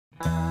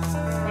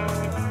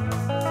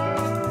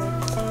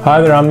Hi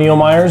there, I'm Neil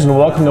Myers and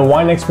welcome to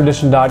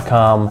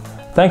WineExpedition.com.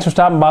 Thanks for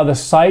stopping by the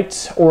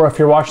site, or if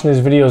you're watching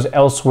these videos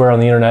elsewhere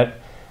on the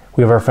internet,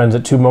 we have our friends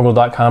at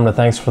Tubemogul.com, and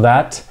thanks for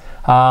that.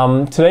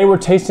 Today we're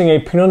tasting a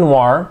Pinot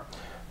Noir.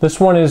 This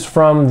one is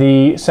from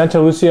the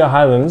Santa Lucia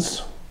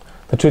Highlands,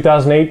 the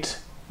 2008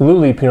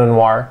 Luli Pinot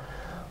Noir.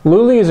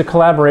 Luli is a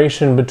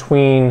collaboration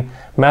between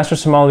Master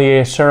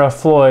Sommelier Sarah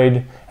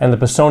Floyd and the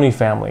Pisoni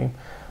family.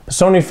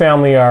 Pisoni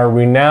family are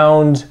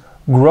renowned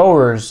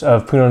growers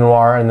of Pinot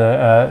Noir in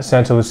the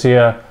Santa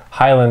Lucia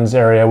Highlands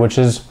area, which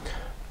is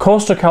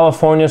coastal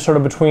California, sort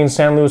of between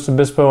San Luis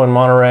Obispo and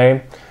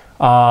Monterey.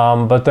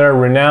 But they're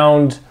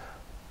renowned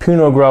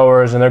Pinot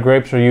growers, and their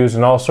grapes are used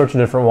in all sorts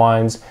of different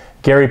wines.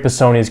 Gary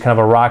Pisoni is kind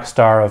of a rock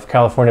star of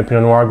California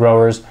Pinot Noir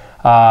growers.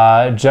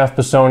 Jeff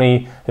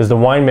Pisoni is the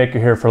winemaker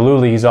here for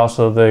Luli. He's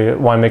also the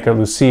winemaker at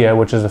Lucia,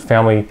 which is a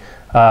family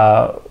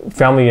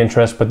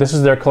interest. But this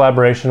is their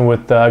collaboration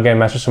with, again,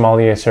 Master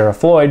Sommelier Sarah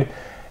Floyd.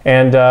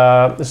 And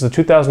this is the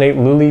 2008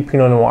 Luli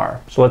Pinot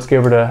Noir. So let's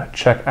give it a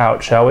check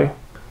out, shall we?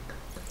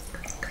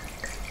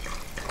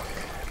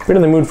 Been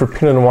in the mood for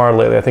Pinot Noir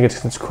lately. I think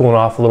it's cooling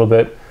off a little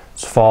bit.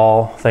 It's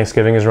fall.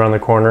 Thanksgiving is around the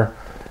corner.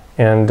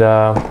 And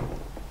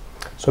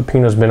so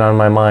Pinot's been on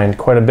my mind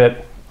quite a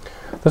bit.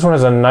 This one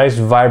has a nice,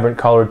 vibrant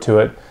color to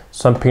it.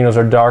 Some Pinots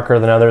are darker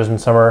than others,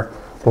 and some are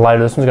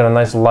lighter. This one's got a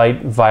nice,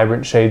 light,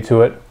 vibrant shade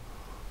to it.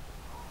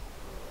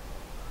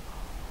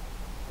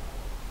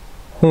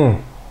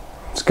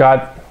 It's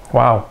got,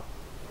 wow.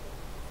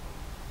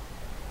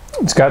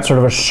 It's got sort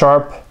of a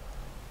sharp,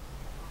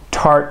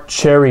 tart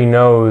cherry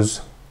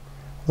nose.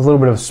 A little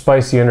bit of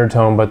spicy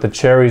undertone, but the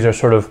cherries are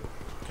sort of,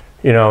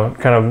 you know,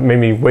 kind of made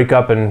me wake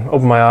up and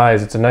open my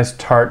eyes. It's a nice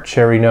tart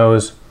cherry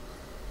nose.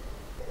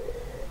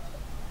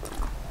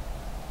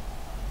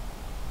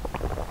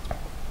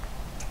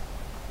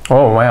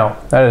 Oh wow,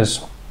 that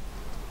is,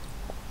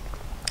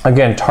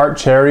 again, tart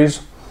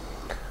cherries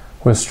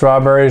with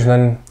strawberries, and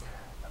then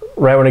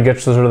right when it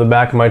gets to sort of the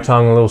back of my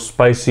tongue, a little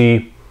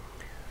spicy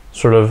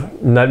sort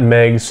of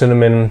nutmeg,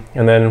 cinnamon,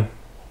 and then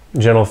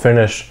gentle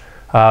finish.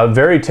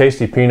 Very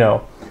tasty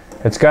Pinot.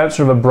 It's got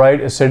sort of a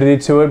bright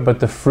acidity to it, but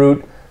the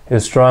fruit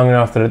is strong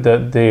enough that,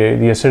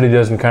 the acidity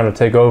doesn't kind of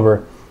take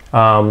over.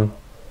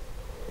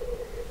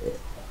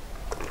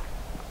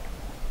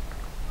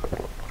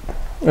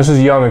 This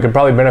is young. It could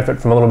probably benefit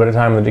from a little bit of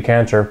time in the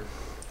decanter,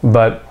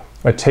 but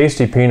a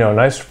tasty Pinot,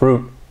 nice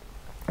fruit.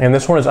 And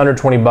this one is under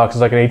 20 bucks.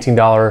 It's like an $18,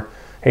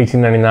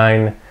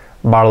 $18.99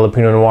 bottle of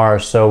Pinot Noir.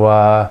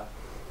 So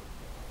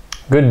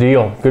good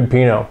deal, good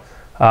Pinot.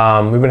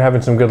 We've been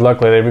having some good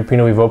luck lately. Every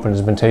Pinot we've opened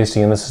has been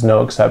tasty, and this is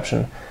no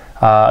exception.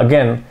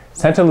 Again,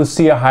 Santa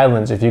Lucia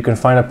Highlands. If you can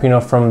find a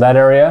Pinot from that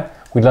area,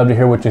 we'd love to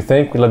hear what you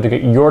think. We'd love to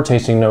get your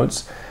tasting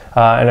notes.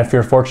 And if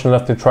you're fortunate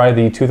enough to try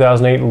the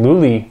 2008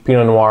 Luli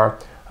Pinot Noir,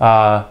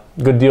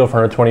 good deal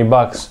for under 20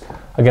 bucks.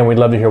 Again, we'd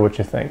love to hear what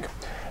you think.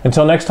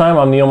 Until next time,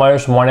 I'm Neil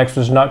Myers from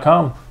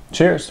WineExpedition.com.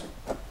 Cheers.